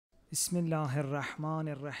بسم الله الرحمن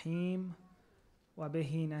الرحيم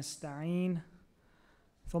وبه نستعين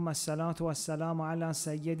ثم الصلاة والسلام على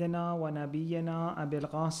سيدنا ونبينا أبي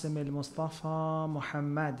القاسم المصطفى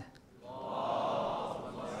محمد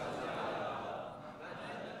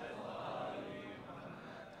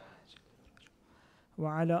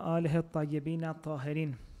وعلى آله الطيبين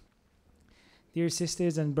الطاهرين. Dear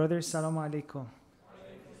sisters and brothers, Assalamu alaikum.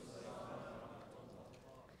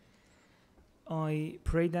 I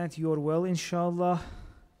pray that you are well, inshallah.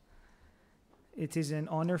 It is an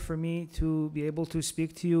honor for me to be able to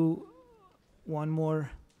speak to you one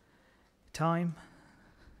more time.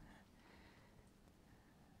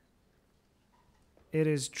 It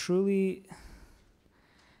is truly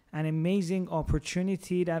an amazing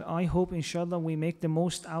opportunity that I hope, inshallah, we make the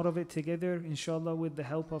most out of it together, inshallah, with the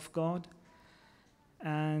help of God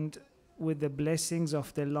and with the blessings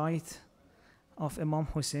of the light of Imam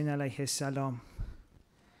Hussein alayhi salam.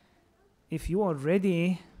 If you are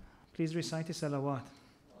ready, please recite the salawat.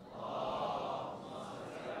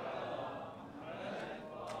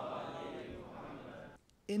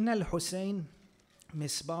 إن الحسين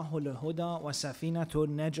مصباح الهدى وسفينة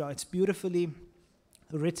النجاة. It's beautifully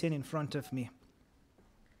written in front of me.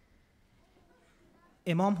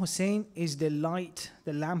 Imam Hussein is the light,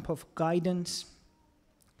 the lamp of guidance,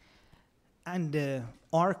 and the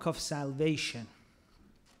ark of salvation.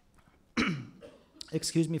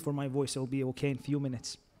 Excuse me for my voice, it'll be okay in a few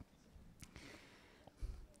minutes.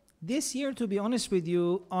 This year, to be honest with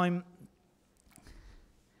you, I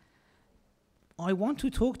want to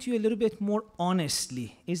talk to you a little bit more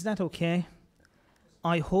honestly. Is that okay?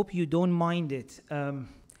 I hope you don't mind it.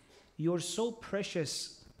 You're so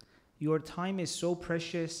precious. Your time is so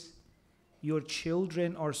precious. Your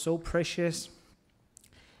children are so precious.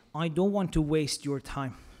 I don't want to waste your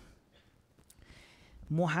time.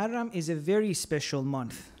 Muharram is a very special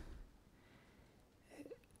month.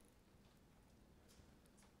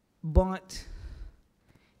 But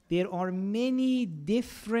there are many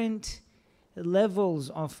different levels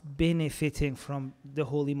of benefiting from the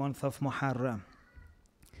holy month of Muharram.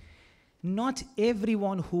 Not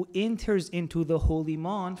everyone who enters into the holy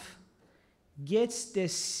month gets the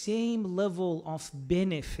same level of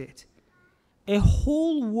benefit. A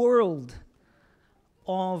whole world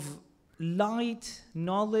of light,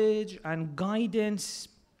 knowledge, and guidance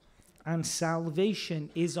and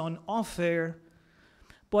salvation is on offer,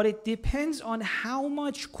 but it depends on how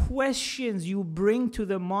much questions you bring to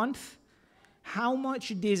the month, how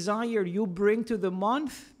much desire you bring to the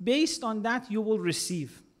month. Based on that, you will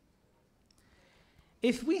receive.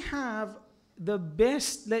 If we have the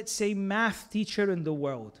best, let's say, math teacher in the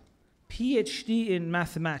world, PhD in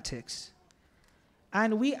mathematics,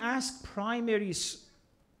 and we ask primary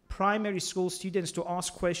school students to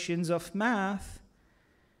ask questions of math,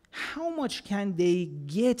 how much can they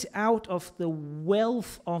get out of the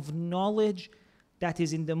wealth of knowledge that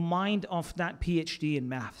is in the mind of that PhD in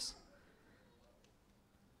maths?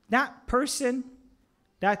 That person,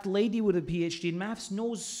 that lady with a PhD in maths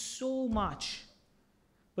knows so much.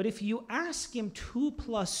 But if you ask him 2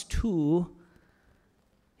 + 2,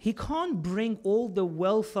 he can't bring all the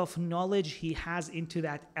wealth of knowledge he has into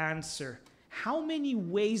that answer. How many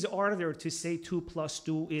ways are there to say 2 +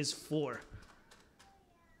 2 is 4?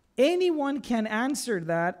 Anyone can answer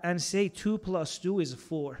that and say 2 + 2 is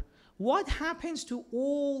 4. What happens to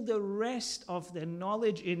all the rest of the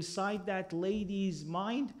knowledge inside that lady's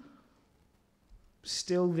mind?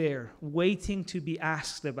 Still there, waiting to be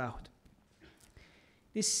asked about.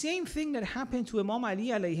 The same thing that happened to Imam Ali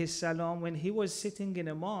alayhi salam when he was sitting in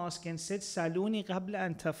a mosque and said, Saluni qabla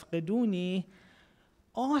an tafqiduni,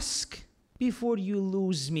 ask before you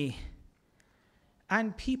lose me.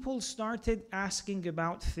 And people started asking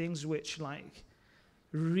about things which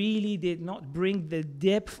really did not bring the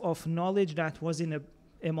depth of knowledge that was in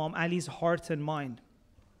Imam Ali's heart and mind.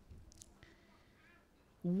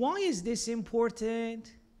 Why is this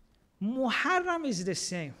important? Muharram is the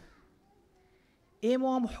same.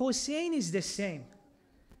 Imam Hussein is the same.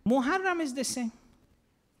 Muharram is the same.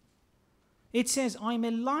 It says, I'm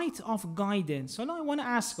a light of guidance. So now I want to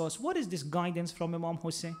ask us, what is this guidance from Imam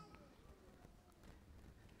Hussein?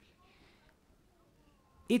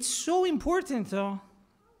 It's so important, though.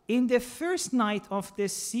 In the first night of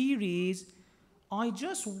this series, I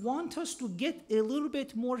just want us to get a little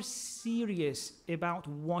bit more serious about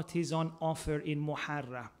what is on offer in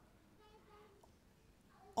Muharram.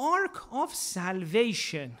 Ark of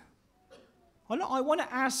salvation. I want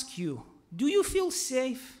to ask you, do you feel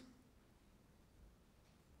safe?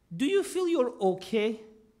 Do you feel you're okay?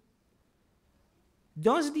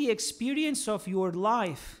 Does the experience of your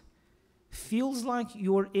life feels like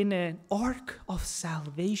you're in an ark of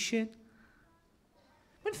salvation.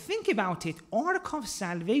 But think about it. Ark of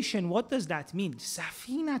salvation, what does that mean?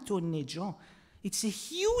 Safinatun Najah. It's a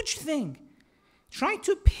huge thing. Try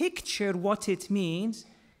to picture what it means.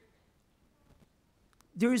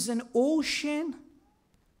 There's an ocean.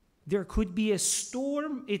 There could be a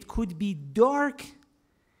storm. It could be dark.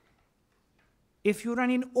 If you're on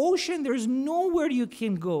an ocean, there's nowhere you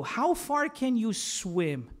can go. How far can you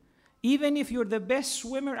swim? Even if you're the best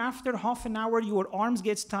swimmer, after half an hour, your arms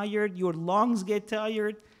get tired, your lungs get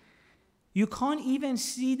tired. You can't even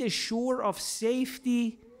see the shore of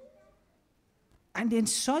safety. And then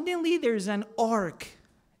suddenly there's an ark,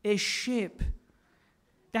 a ship,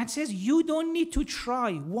 that says, you don't need to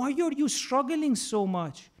try. Why are you struggling so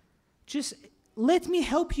much? Just let me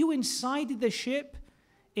help you inside the ship,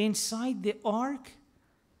 inside the ark.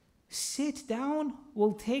 Sit down,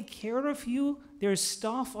 we'll take care of you. There's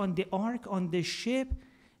stuff on the ark, on the ship.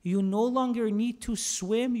 You no longer need to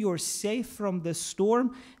swim. You're safe from the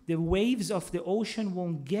storm. The waves of the ocean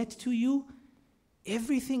won't get to you.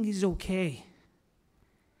 Everything is okay.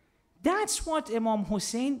 That's what Imam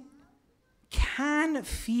Hussein can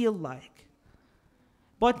feel like.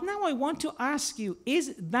 But now I want to ask you,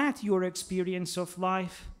 is that your experience of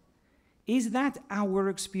life? Is that our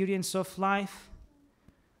experience of life?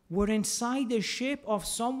 We're inside the ship of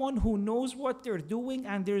someone who knows what they're doing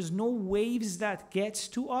and there's no waves that gets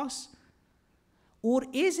to us? Or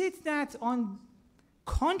is it that on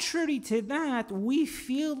contrary to that, we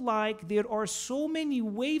feel like there are so many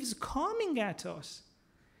waves coming at us?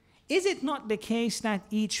 Is it not the case that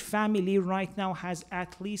each family right now has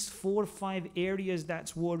at least 4 or 5 areas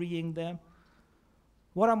that's worrying them?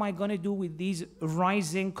 What am I going to do with these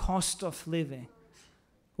rising cost of living?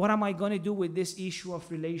 What am I going to do with this issue of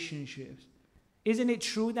relationships? Isn't it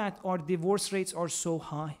true that our divorce rates are so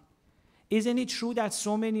high? Isn't it true that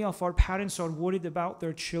so many of our parents are worried about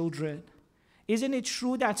their children? Isn't it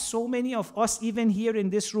true that so many of us, even here in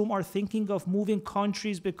this room, are thinking of moving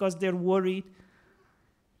countries because they're worried?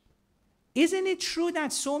 Isn't it true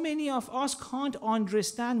that so many of us can't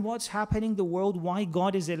understand what's happening in the world, why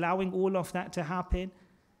God is allowing all of that to happen?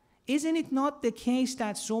 Isn't it not the case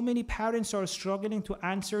that so many parents are struggling to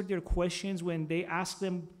answer their questions when they ask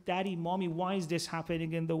them, Daddy, Mommy, why is this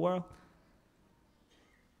happening in the world?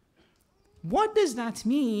 What does that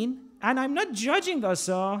mean? And I'm not judging us.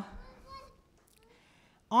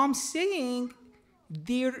 I'm saying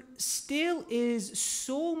there still is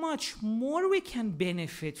so much more we can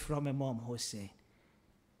benefit from Imam Hussein.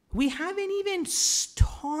 We haven't even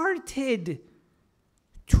started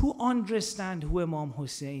to understand who Imam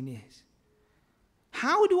Hussein is.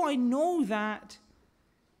 How do I know that?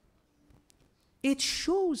 It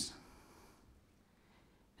shows.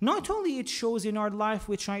 Not only it shows in our life,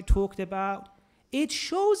 which I talked about, it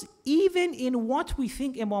shows even in what we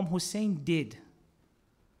think Imam Hussein did.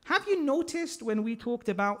 Have you noticed when we talked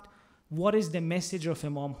about what is the message of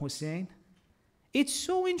Imam Hussein? It's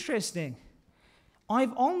so interesting.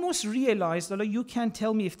 I've almost realized that you can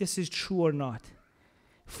tell me if this is true or not.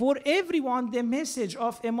 For everyone, the message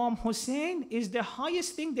of Imam Hussein is the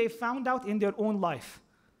highest thing they found out in their own life.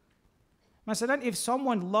 Masalan, if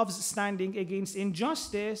someone loves standing against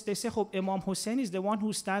injustice, they say, Imam Hussein is the one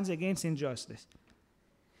who stands against injustice.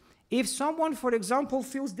 If someone, for example,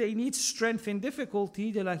 feels they need strength in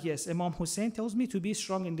difficulty, they're like, yes, Imam Hussein tells me to be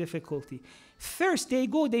strong in difficulty. First,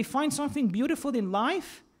 they find something beautiful in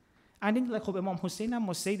life, and then like, Imam Hussein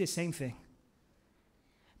must say the same thing.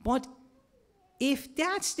 But if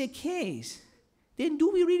that's the case, then do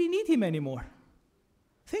we really need him anymore?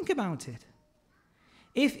 Think about it.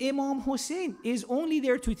 If Imam Hussein is only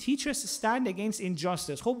there to teach us to stand against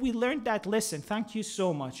injustice, hope we learned that lesson. Thank you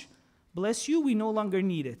so much. Bless you, we no longer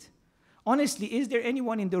need it. Honestly, is there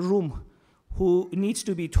anyone in the room who needs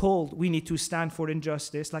to be told we need to stand for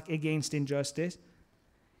injustice, like against injustice?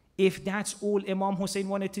 If that's all Imam Hussein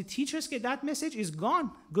wanted to teach us, that message is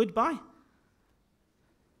gone. Goodbye.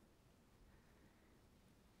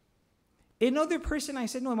 Another person, I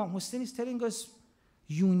said, no, Imam Hussein is telling us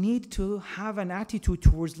you need to have an attitude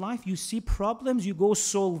towards life. You see problems, you go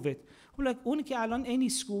solve it. We're like, any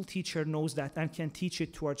school teacher knows that and can teach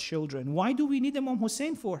it to our children. Why do we need Imam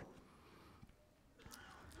Hussein for?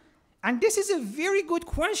 And this is a very good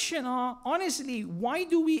question. Honestly, why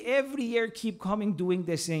do we every year keep coming doing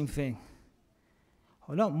the same thing?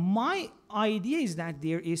 My idea is that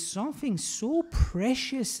there is something so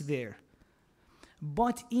precious there.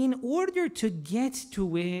 But in order to get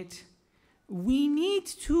to it, we need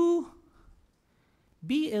to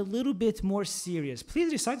be a little bit more serious.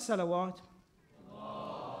 Please recite salawat.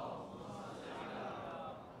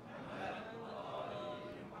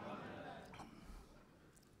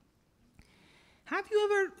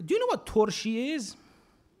 Do you know what torshi is?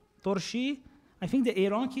 Torshi? I think the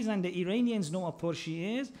Iraqis and the Iranians know what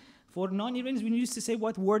torshi is. For non-Iranians, we used to say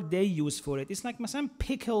what word they use for it. It's like مثلا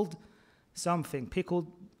pickled something,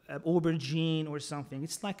 pickled aubergine or something.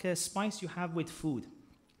 It's like a spice you have with food.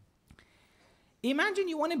 Imagine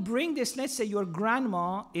you want to bring this, let's say your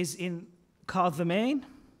grandma is in Kadhimain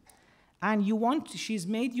and she's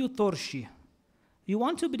made you torshi. You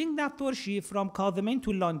want to bring that torshi from Kadhimain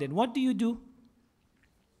to London. What do?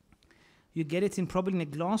 You get it probably in a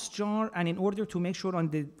glass jar, and in order to make sure on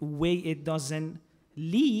the way it doesn't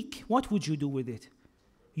leak, what would you do with it?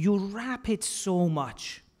 You wrap it so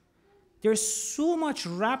much. There's so much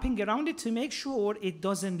wrapping around it to make sure it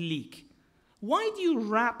doesn't leak. Why do you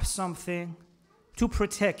wrap something? To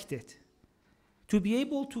protect it. To be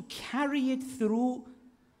able to carry it through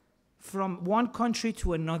from one country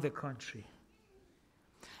to another country.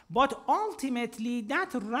 But ultimately,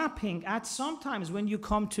 that wrapping at sometimes when you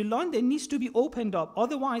come to London needs to be opened up.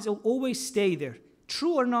 Otherwise, it'll always stay there.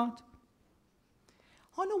 True or not?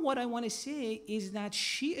 What I want to say is that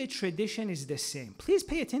Shia tradition is the same. Please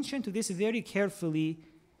pay attention to this very carefully.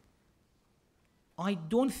 I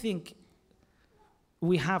don't think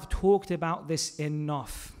we have talked about this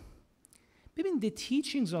enough. Even the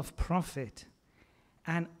teachings of Prophet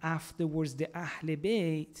and afterwards the Ahl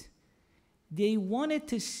Bayt, they wanted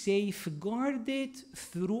to safeguard it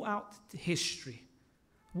throughout history.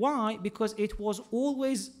 Why? Because it was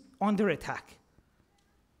always under attack.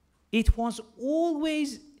 It was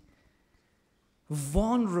always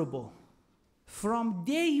vulnerable. From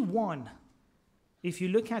day one, if you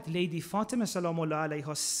look at Lady Fatima Salamullah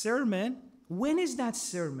alayha's sermon, when is that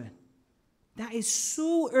sermon? That is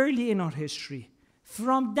so early in our history.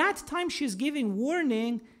 From that time, she's giving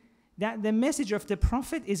warning that the message of the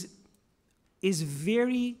Prophet is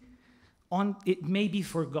it may be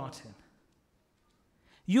forgotten.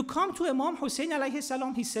 You come to Imam Hussein alayhi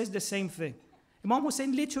salam, he says the same thing. Imam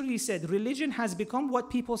Hussein literally said, religion has become what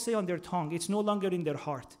people say on their tongue. It's no longer in their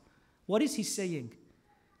heart. What is he saying?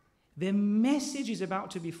 The message is about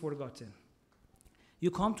to be forgotten. You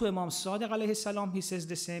come to Imam Sadiq alayhi salam, he says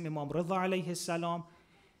the same. Imam Rida alayhi salam.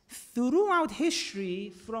 Throughout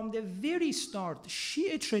history, from the very start,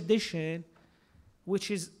 Shia tradition, which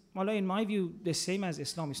is, in my view, the same as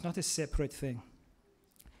Islam, it's not a separate thing,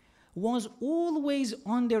 was always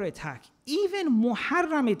under attack. Even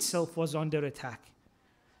Muharram itself was under attack.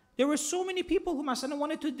 There were so many people who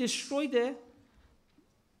wanted to destroy the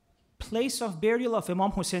place of burial of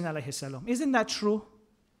Imam Hussein alayhi salam. Isn't that true?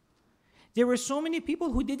 There were so many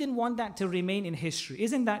people who didn't want that to remain in history.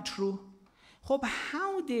 Isn't that true?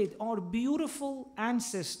 How did our beautiful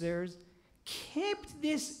ancestors kept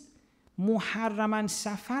this Muharram and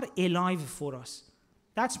Safar alive for us?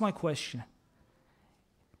 That's my question.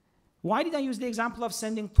 Why did I use the example of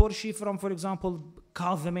sending torshi from, for example,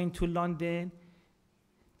 Kadhimain to London?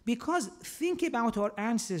 Because think about our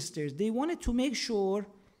ancestors. They wanted to make sure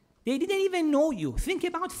they didn't even know you. Think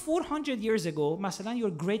about 400 years ago, masalan,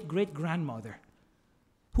 your great-great-grandmother,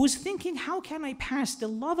 who's thinking, how can I pass the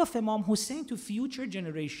love of Imam Hussein to future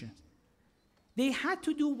generations? They had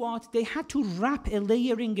to do what? They had to wrap a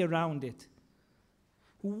layering around it.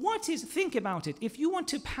 Think about it. If you want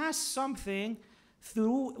to pass something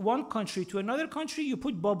through one country to another country, you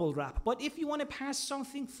put bubble wrap. But if you want to pass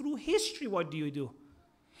something through history, what do?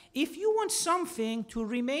 If you want something to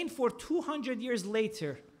remain for 200 years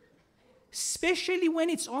later, especially when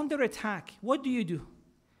it's under attack, what do?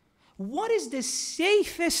 What is the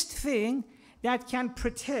safest thing that can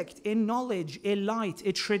protect a knowledge, a light,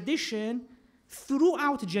 a tradition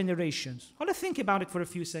throughout generations? Think about it for a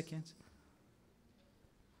few seconds.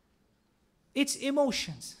 It's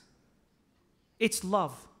emotions. It's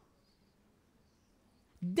love.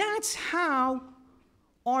 That's how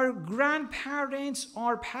our grandparents,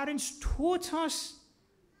 our parents taught us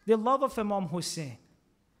the love of Imam Hussein.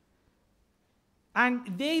 And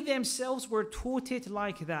they themselves were taught it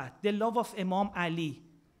like that, the love of Imam Ali.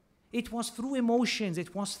 It was through emotions,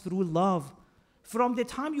 it was through love. From the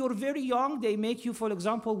time you're very young, they make you, for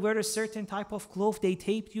example, wear a certain type of cloth, they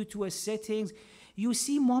tape you to a settings. You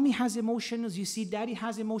see mommy has emotions, you see daddy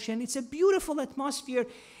has emotion. It's a beautiful atmosphere.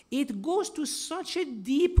 It goes to such a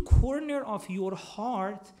deep corner of your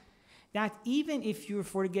heart that even if you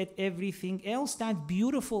forget everything else, that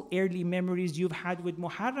beautiful early memories you've had with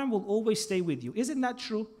Muharram will always stay with you. Isn't that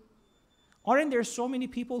true? Aren't there so many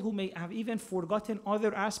people who may have even forgotten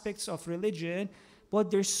other aspects of religion,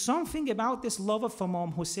 but there's something about this love of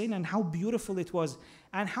Imam Hussein and how beautiful it was,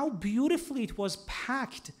 and how beautifully it was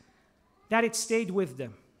packed, that it stayed with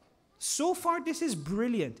them. So far, this is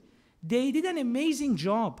brilliant. They did an amazing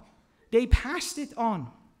job They passed it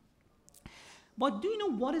on. But do you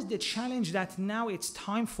know what is the challenge that now it's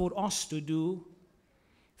time for us to do?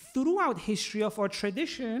 Throughout history of our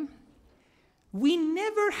tradition, we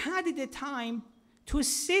never had the time to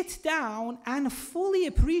sit down and fully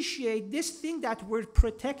appreciate this thing that we're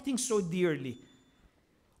protecting so dearly.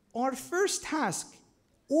 Our first task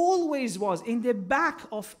always was, in the back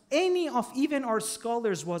of any of even our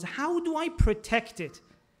scholars, was how do I protect it?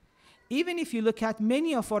 Even if you look at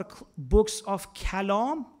many of our books of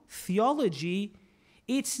kalam, theology,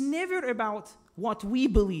 it's never about what we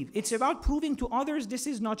believe. It's about proving to others this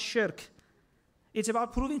is not shirk. It's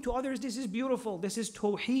about proving to others this is beautiful, this is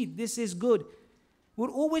tawheed, this is good. We're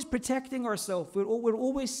always protecting ourselves. We're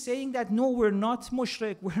always saying that, no, we're not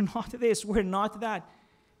mushrik, we're not this, we're not that.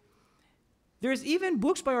 There's even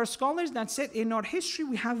books by our scholars that said in our history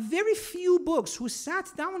we have very few books who sat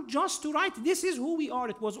down just to write, this is who we are.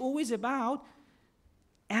 It was always about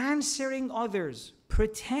answering others,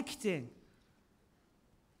 protecting.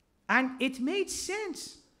 And it made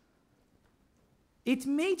sense. It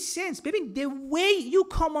made sense. Baby, the way you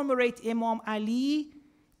commemorate Imam Ali,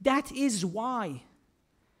 that is why.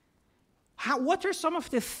 What are some of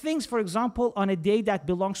the things, for example, on a day that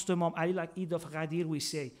belongs to Imam Ali, like Eid of Ghadir, we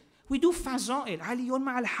say? We do faza'il. Aliyun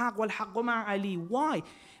ma'al haq wal haqqu ma'a Ali. Why?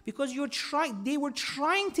 Because they were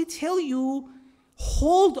trying to tell you,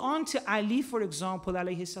 hold on to Ali, for example,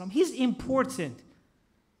 alayhi salam. He's important.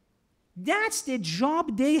 That's the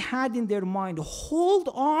job they had in their mind. Hold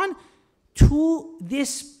on to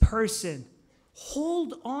this person.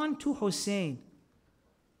 Hold on to Hussein.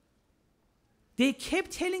 They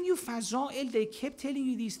kept telling you faza'il, they kept telling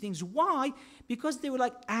you these things. Why? Because they were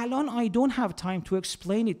like, Alan, I don't have time to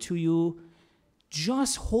explain it to you.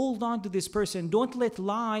 Just hold on to this person. Don't let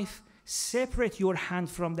life separate your hand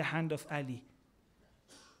from the hand of Ali.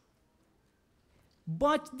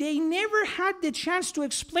 But they never had the chance to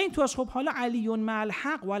explain to us, Aliyun ma'al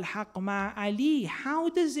haq wal haq ma'a Ali. How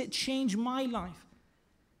does it change my life?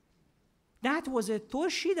 That was a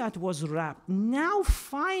torshi that was wrapped. Now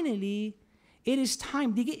finally, it is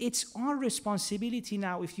time. It's our responsibility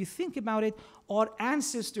now. If you think about it, our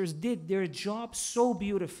ancestors did their job so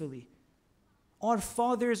beautifully. Our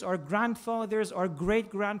fathers, our grandfathers, our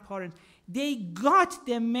great-grandparents, they got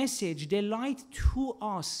the message, the light to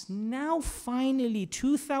us. Now finally,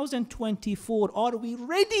 2024, are we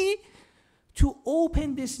ready to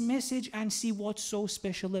open this message and see what's so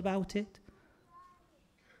special about it?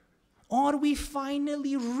 Are we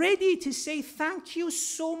finally ready to say thank you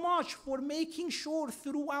so much for making sure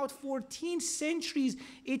throughout 14 centuries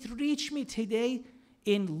it reached me today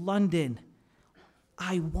in London?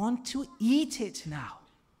 I want to eat it now.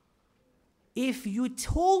 If you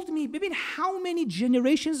told me, baby, how many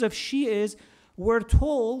generations of Shias were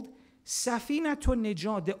told Safinatun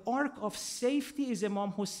Najat, the ark of safety is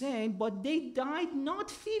Imam Hussein, but they died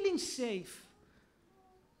not feeling safe.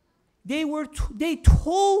 They were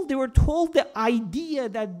told the idea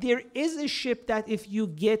that there is a ship that if you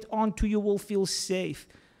get onto, you will feel safe.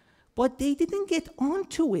 But they didn't get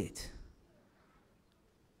onto it.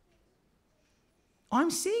 I'm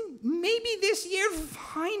saying maybe this year,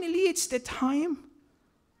 finally, it's the time.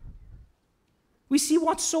 We see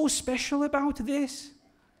what's so special about this.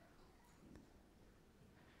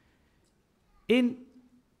 In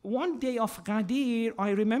one day of Ghadir,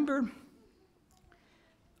 I remember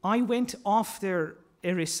I went after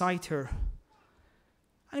a reciter,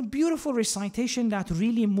 a beautiful recitation that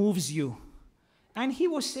really moves you. And he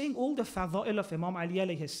was saying all the fada'il of Imam Ali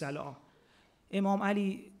alayhi salam. Imam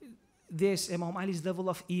Ali this, Imam Ali's level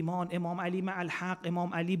of iman, Imam Ali ma'al haq,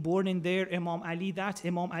 Imam Ali born in there, Imam Ali that,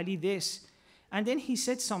 Imam Ali this. And then he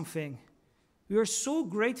said something. We are so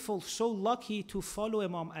grateful, so lucky to follow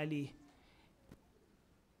Imam Ali.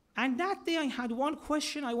 And that day I had one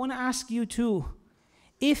question I want to ask you too.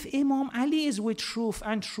 If Imam Ali is with truth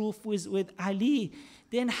and truth is with Ali,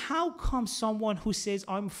 then how come someone who says,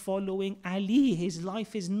 I'm following Ali, his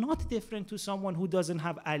life is not different to someone who doesn't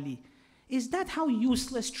have Ali? Is that how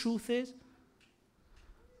useless truth is?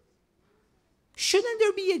 Shouldn't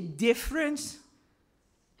there be a difference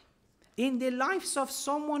in the lives of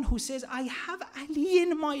someone who says, I have Ali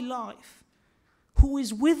in my life, who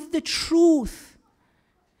is with the truth,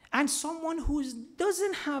 and someone who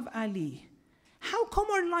doesn't have Ali? How come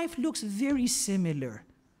our life looks very similar?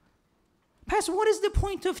 Pastor, what is the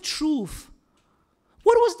point of truth?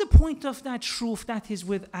 What was the point of that truth that is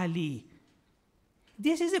with Ali?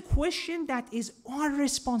 This is a question that is our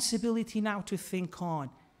responsibility now to think on.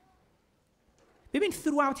 Even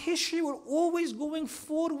throughout history, we're always going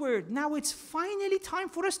forward. Now it's finally time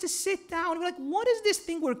for us to sit down. We're like, what is this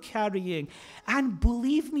thing we're carrying? And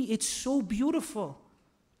believe me, it's so beautiful.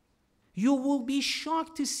 You will be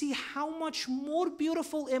shocked to see how much more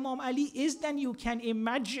beautiful Imam Ali is than you can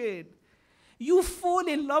imagine. You fall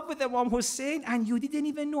in love with Imam Hussein and you didn't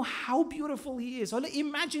even know how beautiful he is.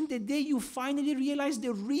 Imagine the day you finally realize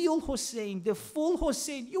the real Hussein, the full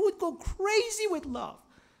Hussein. You would go crazy with love.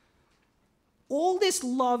 All this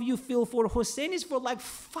love you feel for Hussein is for like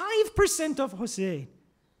 5% of Hussein.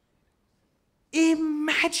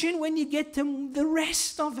 Imagine when you get to the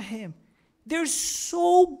rest of him. They're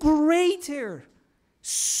so greater,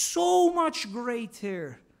 so much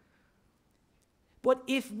greater. But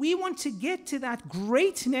if we want to get to that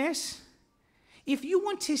greatness, if you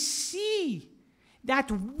want to see that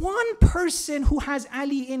one person who has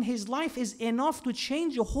Ali in his life is enough to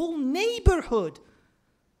change a whole neighborhood,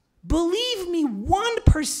 believe me, one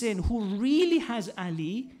person who really has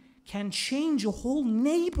Ali can change a whole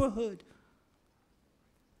neighborhood.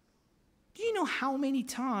 Do you know how many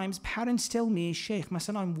times parents tell me, Sheikh,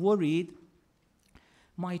 I'm worried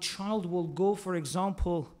my child will go, for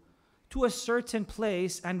example, to a certain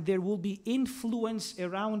place and there will be influence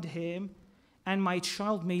around him and my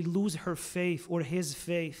child may lose her faith or his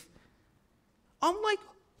faith. I'm like,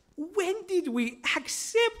 when did we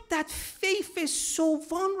accept that faith is so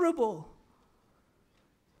vulnerable?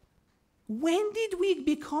 When did we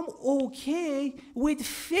become okay with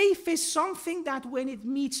faith is something that when it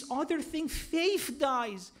meets other things, faith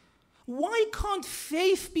dies? Why can't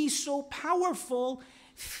faith be so powerful?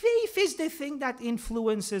 Faith is the thing that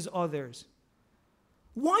influences others.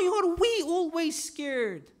 Why are we always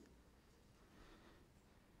scared?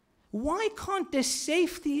 Why can't the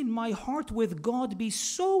safety in my heart with God be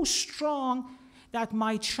so strong that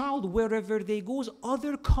my child, wherever they go,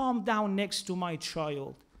 others calm down next to my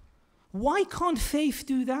child? Why can't faith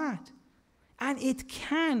do that? And it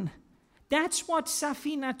can. That's what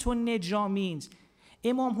Safinatun Najah means.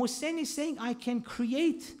 Imam Hussein is saying, I can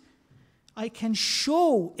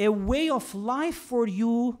show a way of life for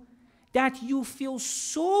you that you feel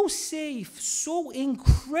so safe, so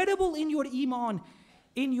incredible in your iman,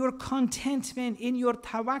 in your contentment, in your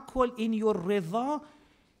tawakkul, in your rida.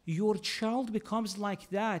 Your child becomes like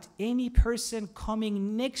that. Any person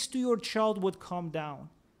coming next to your child would calm down.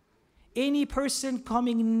 Any person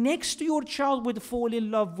coming next to your child would fall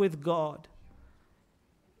in love with God.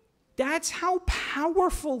 That's how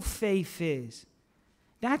powerful faith is.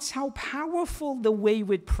 That's how powerful the way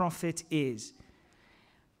with Prophet is.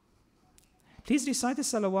 Please recite the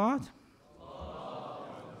salawat.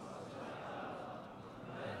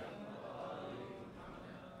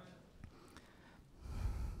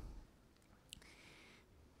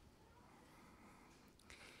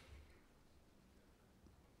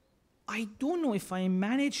 I don't know if I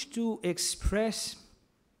managed to express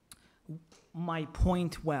my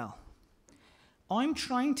point well. I'm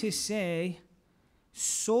trying to say,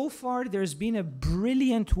 so far there's been a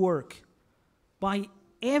brilliant work by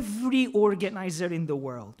every organizer in the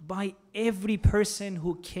world, by every person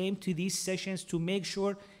who came to these sessions to make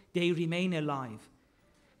sure they remain alive.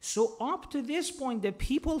 So up to this point, the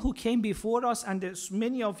people who came before us, and there's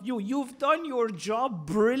many of you, you've done your job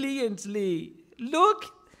brilliantly.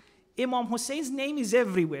 Look, Imam Hussein's name is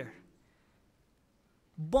everywhere.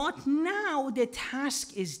 But now the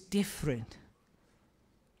task is different.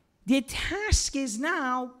 The task is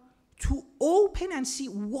now to open and see,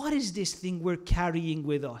 what is this thing we're carrying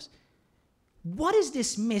with us? What is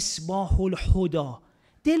this Misbahul Huda?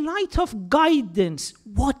 The light of guidance.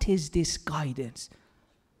 What is this guidance?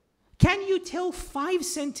 Can you tell 5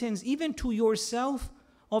 sentences, even to yourself,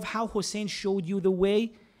 of how Hussein showed you the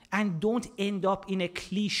way, and don't end up in a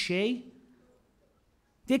cliche?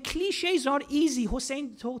 The cliches are easy.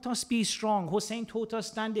 Hussein taught us be strong. Hussein taught us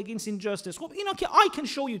stand against injustice. I can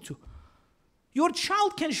show you too. Your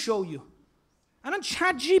child can show you. And then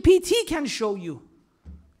ChatGPT can show you.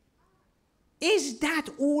 Is that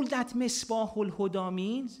all that Misbahul Huda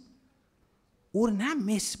means? Or not?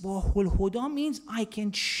 Misbahul Huda means I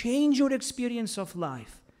can change your experience of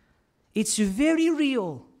life. It's very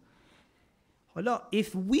real.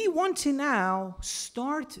 If we want to now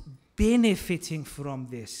start benefiting from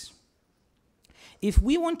this, if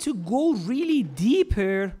we want to go really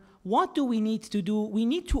deeper, what do we need to do? We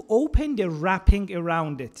need to open the wrapping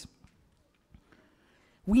around it.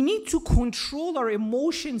 We need to control our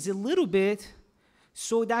emotions a little bit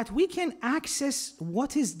so that we can access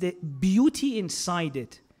what is the beauty inside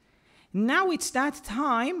it. Now it's that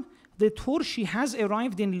time. The Torshi has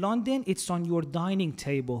arrived in London. It's on your dining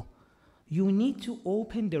table. You need to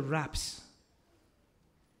open the wraps.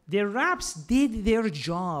 The wraps did their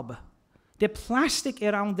job. The plastic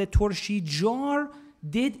around the torshi jar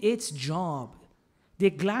did its job. The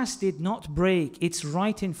glass did not break. It's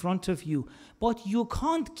right in front of you. But you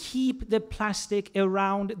can't keep the plastic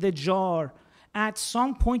around the jar. At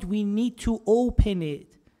some point, we need to open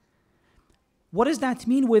it. What does that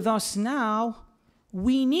mean with us now?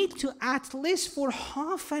 We need to, at least for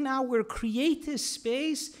half an hour, create a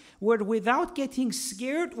space where, without getting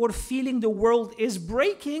scared or feeling the world is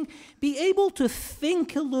breaking, be able to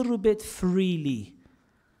think a little bit freely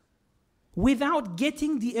without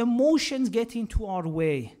getting the emotions getting to our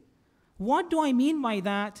way. What do I mean by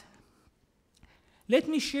that? Let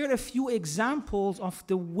me share a few examples of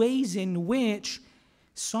the ways in which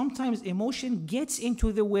sometimes emotion gets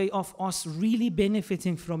into the way of us really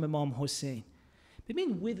benefiting from Imam Hussein. I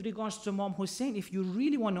mean, with regards to Imam Hussein, if you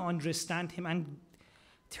really want to understand him and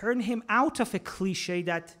turn him out of a cliche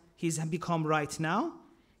that he's become right now,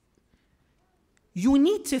 you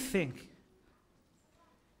need to think.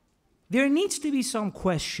 There needs to be some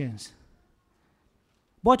questions.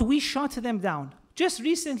 But we shut them down. Just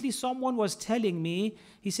recently, someone was telling me,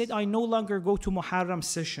 he said, I no longer go to Muharram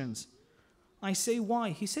sessions. I say, why?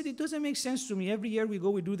 He said, it doesn't make sense to me. Every year we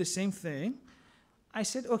go, we do the same thing. I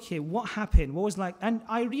said, okay, what happened? What was like? And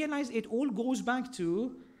I realized it all goes back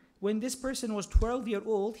to when this person was 12 years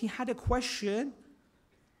old, he had a question,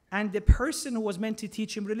 and the person who was meant to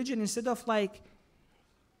teach him religion, instead of like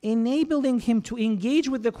enabling him to engage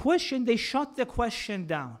with the question, they shut the question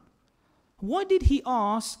down. What did he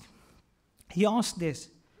ask? He asked this: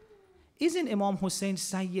 isn't Imam Hussein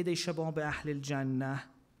Sayyid Shabab Ahl al-Jannah,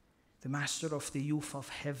 the master of the youth of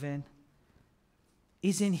heaven?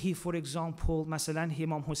 Isn't he, for example, Masalan,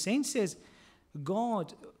 Imam Hussein says,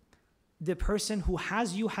 God, the person who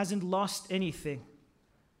has you hasn't lost anything.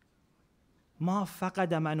 Ma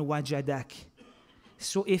faqada man wajadak.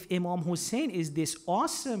 So if Imam Hussein is this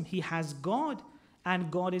awesome, he has God, and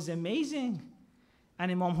God is amazing,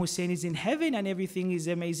 and Imam Hussein is in heaven and everything is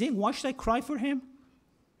amazing, why should I cry for him?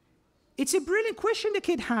 It's a brilliant question the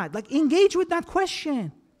kid had. Like, engage with that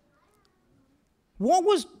question. What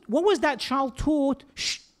was that child taught?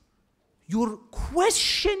 You're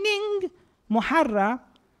questioning Muharram.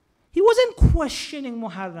 He wasn't questioning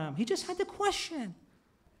Muharram. He just had a question.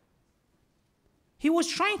 He was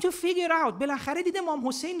trying to figure out, Belakhare, did Imam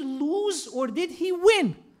Hussein lose or did he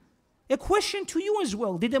win? A question to you as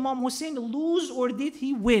well. Did Imam Hussein lose or did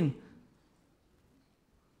he win?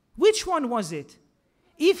 Which one was it?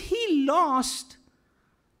 If he lost,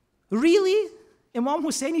 really, Imam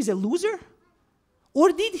Hussein is a loser?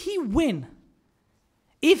 Or did he win?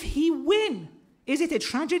 If he win, is it a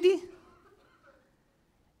tragedy?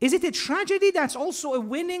 Is it a tragedy that's also a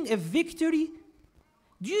winning, a victory?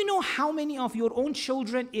 Do you know how many of your own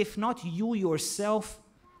children, if not you yourself,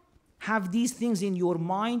 have these things in your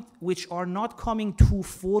mind which are not coming too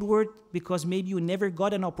forward because maybe you never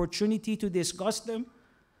got an opportunity to discuss them?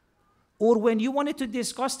 Or when you wanted to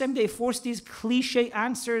discuss them, they force these cliche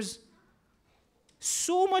answers.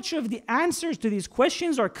 So much of the answers to these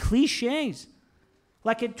questions are cliches.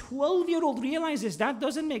 Like a 12-year-old realizes that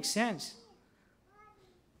doesn't make sense.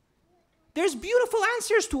 There's beautiful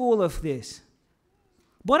answers to all of this.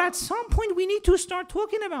 But at some point, we need to start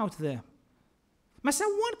talking about them.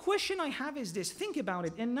 Myself, one question I have is this. Think about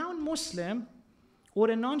it. A non-Muslim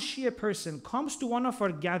or a non-Shia person comes to one of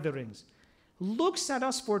our gatherings, looks at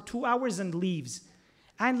us for 2 hours and leaves.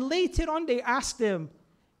 And later on, they ask them,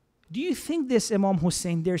 do you think this Imam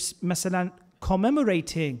Hussein, there's masalan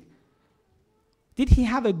commemorating, did he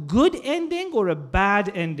have a good ending or a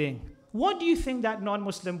bad ending? What do you think that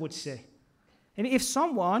non-Muslim would say? And if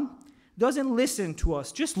someone doesn't listen to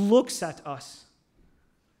us, just looks at us,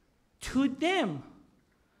 to them,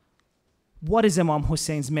 what is Imam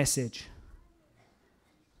Hussein's message?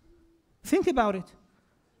 Think about it.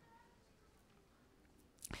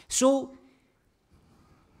 So,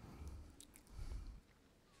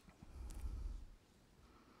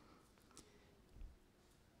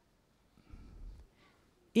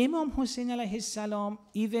 Imam Hussein alayhi salam,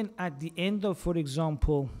 even at the end of, for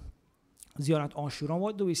example, Ziyarat Ashura,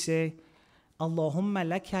 what do we say? Allahumma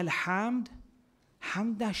laka alhamd,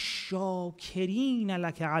 hamda shakirin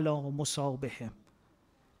laka ala musabihim.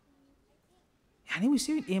 Yani we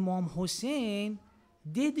say Imam Hussein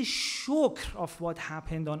did shukr of what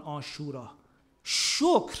happened on Ashura.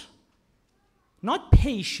 Shukr. Not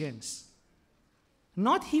patience.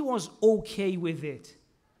 Not he was okay with it.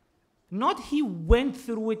 Not he went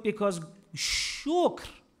through it because shukr.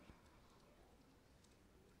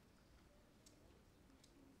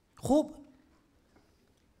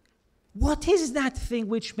 What is that thing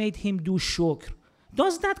which made him do shukr?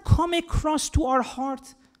 Does that come across to our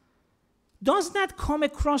heart? Does that come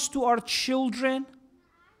across to our children?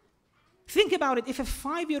 Think about it. If a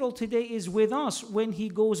 5-year-old today is with us when he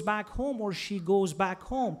goes back home or she goes back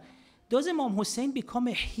home, does Imam Hussein become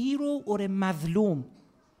a hero or a madloom?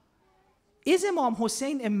 Is Imam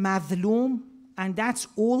Hussein a madloom and that's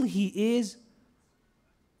all he is?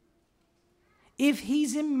 If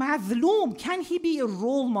he's a madloom, can he be a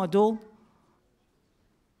role model?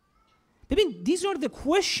 I mean, these are the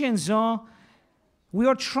questions we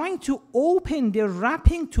are trying to open the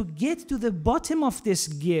wrapping to get to the bottom of this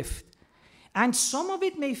gift. And some of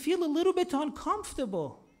it may feel a little bit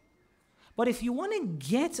uncomfortable. But if you want to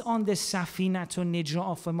get on the Safinatun Najah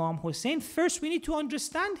of Imam Hussein, first we need to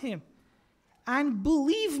understand him. And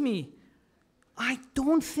believe me, I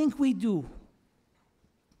don't think we do.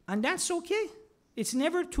 And that's okay. It's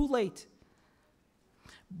never too late.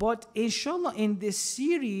 But inshallah, in this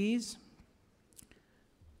series,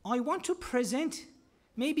 I want to present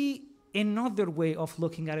maybe another way of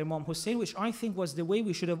looking at Imam Hussein, which I think was the way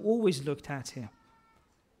we should have always looked at him.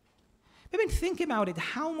 Maybe think about it,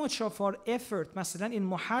 how much of our effort, masalan in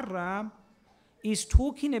Muharram, is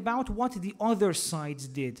talking about what the other sides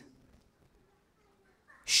did.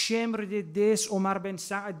 Shemr did this, Omar bin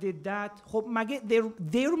Sa'ad did that.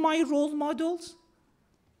 They're my role models.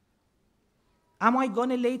 Am I going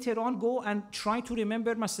to later on go and try to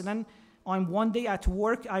remember, masalan, I'm one day at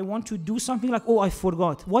work, I want to do something like, oh, I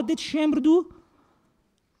forgot. What did Shemr do?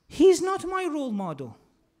 He's not my role model.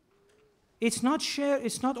 It's not Sher,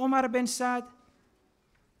 it's not Omar bin Sa'ad.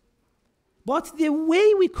 But the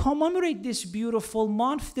way we commemorate this beautiful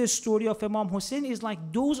month, the story of Imam Hussein, is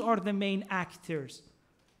like those are the main actors.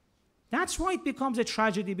 That's why it becomes a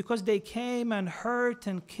tragedy, because they came and hurt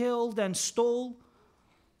and killed and stole.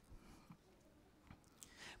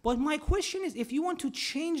 But my question is, if you want to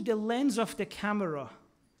change the lens of the camera,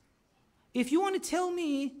 if you want to tell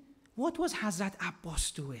me, what was Hazrat Abbas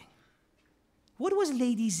doing? What was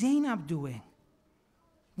Lady Zainab doing?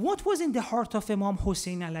 What was in the heart of Imam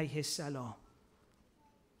Hussein alayhi salam?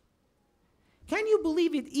 Can you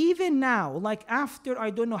believe it? Even now, like after I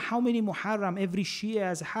don't know how many Muharram every Shia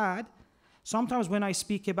has had, sometimes when I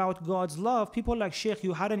speak about God's love, people are like, Sheikh,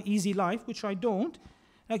 you had an easy life, which I don't.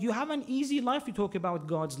 Like, you have an easy life, you talk about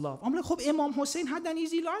God's love. I'm like, hope Imam Hussein had an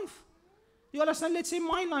easy life. You understand? Let's say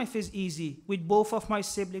my life is easy with both of my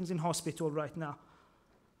siblings in hospital right now.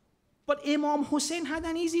 But Imam Hussein had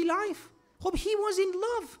an easy life. Hope he was in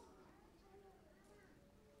love.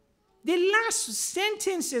 The last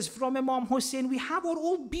sentences from Imam Hussein we have are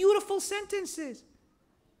all beautiful sentences.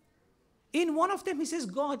 In one of them he says,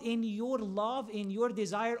 God, in your love, in your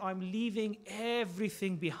desire, I'm leaving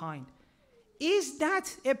everything behind. Is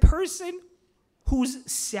that a person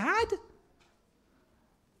who's sad?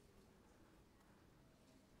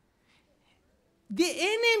 The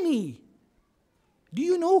enemy. Do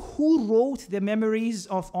you know who wrote the memories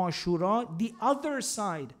of Ashura? The other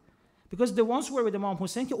side. Because the ones who were with Imam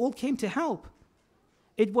Hussein all came to help.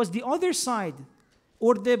 It was the other side,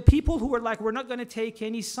 or the people who were like, we're not going to take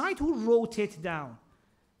any side, who wrote it down.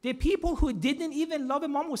 The people who didn't even love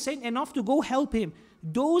Imam Hussein enough to go help him,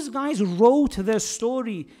 those guys wrote the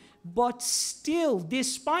story. But still,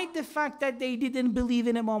 despite the fact that they didn't believe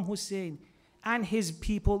in Imam Hussein and his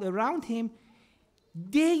people around him,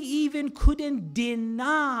 they even couldn't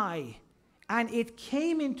deny. And it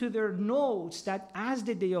came into their notes that as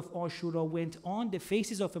the day of Ashura went on, the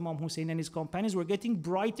faces of Imam Hussein and his companions were getting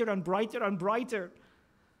brighter and brighter and brighter.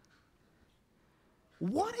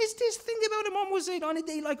 What is this thing about Imam Hussein? On a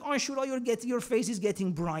day like Ashura, your face is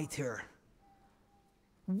getting brighter.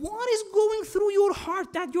 What is going through your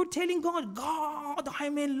heart that you're telling God, God,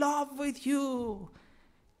 I'm in love with you.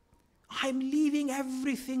 I'm leaving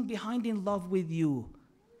everything behind in love with you.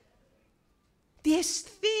 This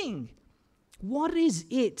thing, what is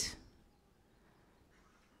it?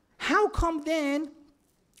 How come then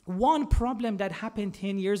one problem that happened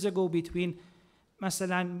 10 years ago between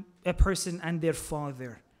masalan, a person and their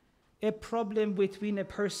father, a problem between a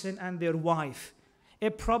person and their wife, a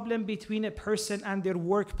problem between a person and their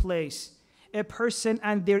workplace, a person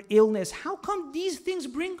and their illness, how come these things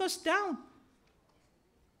bring us down?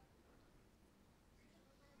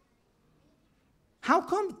 How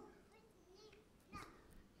come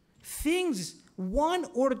things, one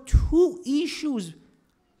or two issues,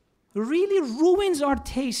 really ruins our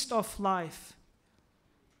taste of life?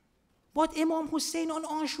 But Imam Hussein on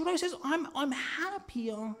Ashura says, I'm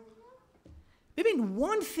happy. Maybe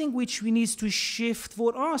one thing which we need to shift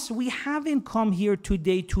for us, we haven't come here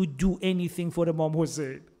today to do anything for Imam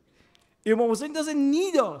Hussein. Imam Hussein doesn't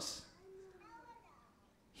need us.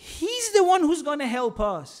 He's the one who's going to help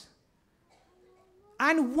us.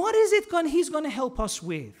 And what is it he's going to help us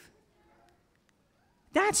with?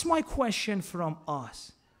 That's my question from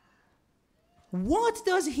us. What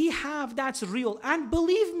does he have that's real? And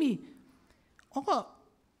believe me,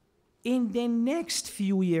 in the next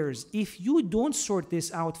few years, if you don't sort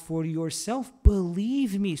this out for yourself,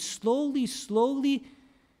 believe me, slowly,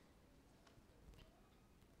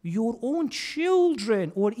 your own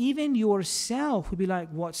children or even yourself will be like,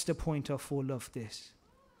 what's the point of all of this?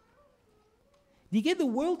 The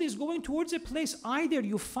world is going towards a place, either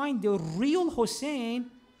you find the real Hussein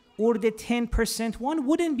or the 10% one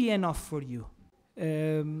wouldn't be enough for you.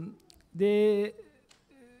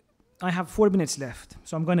 I have 4 minutes left,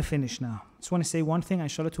 so I'm going to finish now. Just want to say one thing, and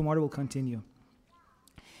inshallah tomorrow we'll continue.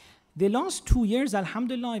 The last 2 years,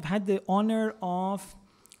 alhamdulillah, I've had the honor of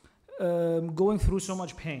going through so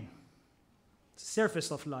much pain. It's the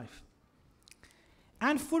surface of life.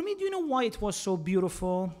 And for me, do you know why it was so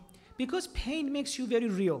beautiful? Because pain makes you very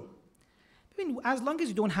real. I mean, as long as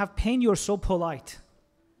you don't have pain, you're so polite,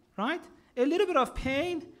 right? A little bit of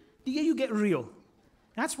pain, you get real.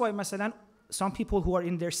 That's why, masalan, some people who are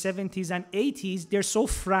in their 70s and 80s, they're so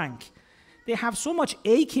frank. They have so much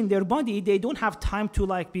ache in their body, they don't have time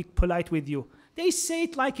to be polite with you. They say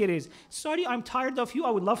it like it is. Sorry, I'm tired of you, I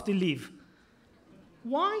would love to leave.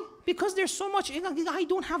 Why? Because there's so much, I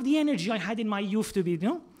don't have the energy I had in my youth to be,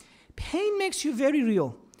 Pain makes you very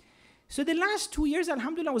real. So the last 2 years,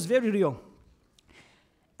 alhamdulillah, was very real.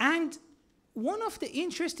 And one of the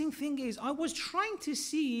interesting things is I was trying to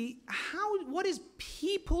see what is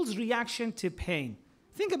people's reaction to pain.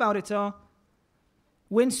 Think about it.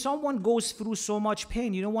 When someone goes through so much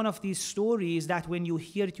pain, one of these stories that when you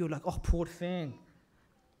hear it, you're like, oh, poor thing.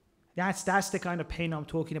 That's the kind of pain I'm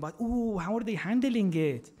talking about. Ooh, how are they handling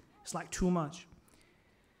it? It's like too much.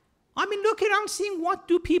 I mean, look around seeing what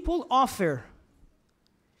do people offer.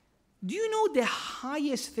 Do you know the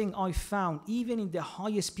highest thing I found, even in the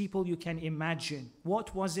highest people you can imagine?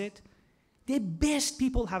 What was it? The best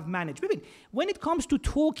people have managed. When it comes to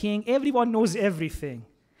talking, everyone knows everything.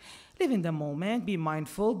 Live in the moment, be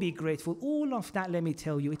mindful, be grateful. All of that, let me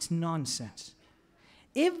tell you, it's nonsense.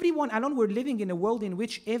 We're living in a world in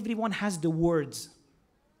which everyone has the words.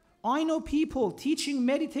 I know people teaching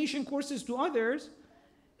meditation courses to others.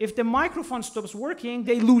 If the microphone stops working,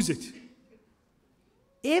 they lose it.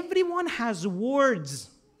 Everyone has words.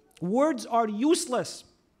 Words are useless.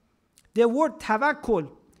 The word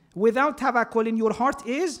tawakkul, without tawakkul in your heart,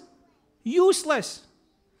 is useless.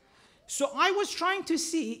 So I was trying to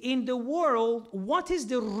see in the world, what is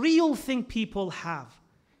the real thing people have?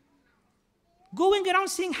 Going around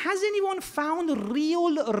saying, has anyone found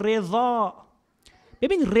real rida?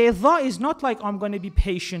 Rida is not like I'm going to be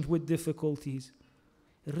patient with difficulties.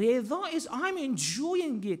 Rida is I'm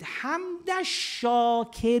enjoying it. Hamda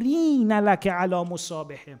shakirin laka ala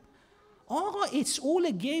musabihim. It's all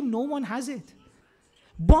a game, no one has it.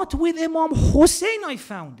 But with Imam Hussein I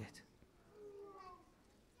found it.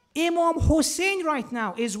 Imam Hussein right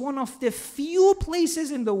now is one of the few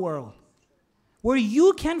places in the world where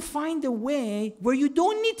you can find a way where you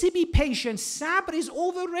don't need to be patient. Sabr is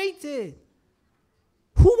overrated.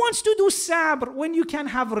 Who wants to do sabr when you can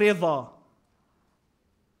have rida?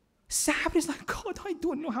 Sabr is like, God, I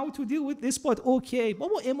don't know how to deal with this, but okay.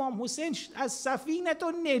 Baba Imam Hussein as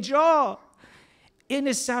Safinatun Najah. In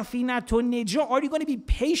a Safinatun Najah, are you going to be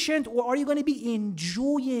patient or are you going to be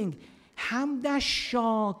enjoying? Hamda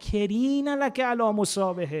shakirina laka ala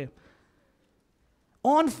musabihim.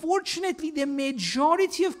 Unfortunately, the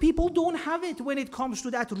majority of people don't have it when it comes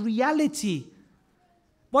to that reality.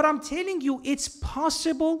 But I'm telling you, it's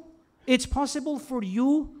possible. It's possible for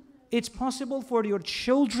you. It's possible for your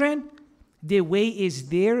children. The way is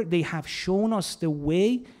there. They have shown us the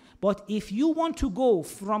way. But if you want to go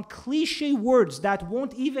from cliche words that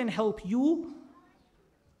won't even help you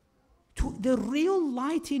to the real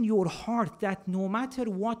light in your heart that no matter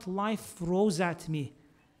what life throws at me,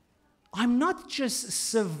 I'm not just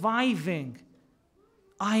surviving,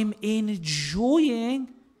 I'm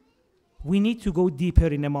enjoying. We need to go deeper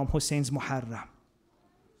in Imam Hussein's Muharram.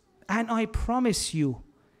 And I promise you,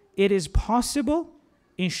 it is possible.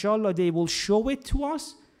 Inshallah, they will show it to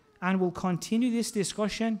us, and we'll continue this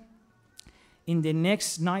discussion in the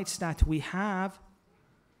next nights that we have.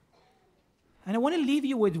 And I want to leave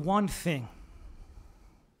you with one thing.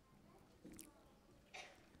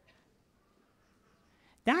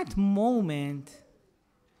 That moment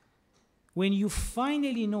when you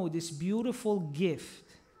finally know this beautiful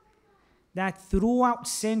gift that throughout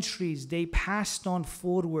centuries they passed on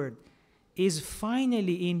forward is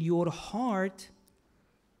finally in your heart,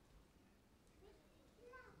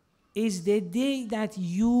 is the day that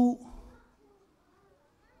you,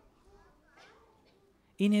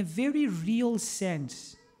 in a very real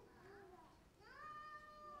sense,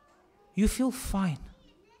 you feel fine.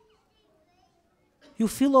 You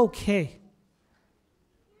feel okay.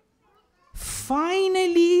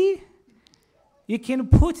 Finally, you can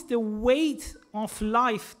put the weight of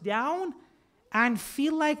life down and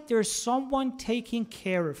feel like there's someone taking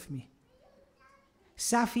care of me.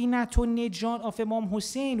 Safinatun Najat of Imam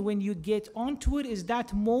Hussein, when you get onto it, is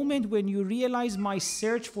that moment when you realize my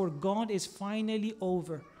search for God is finally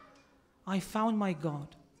over. I found my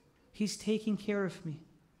God. He's taking care of me.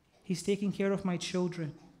 He's taking care of my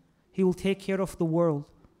children. He will take care of the world.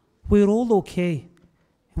 We're all okay.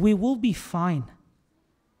 We will be fine.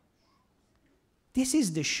 This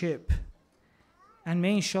is the ship. And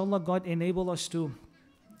may inshallah God enable us to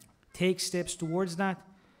take steps towards that.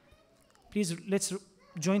 Please, let's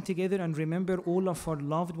join together and remember all of our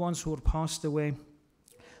loved ones who are passed away.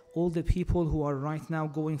 All the people who are right now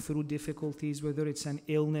going through difficulties, whether it's an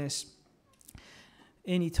illness,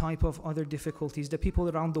 any type of other difficulties. The people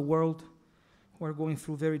around the world who are going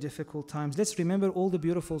through very difficult times. Let's remember all the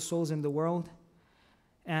beautiful souls in the world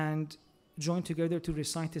and join together to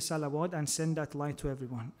recite the salawat and send that light to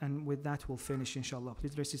everyone. And with that, we'll finish, inshallah.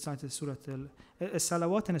 Please recite the Surah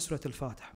al-Salawat and Surah al-Fatiha.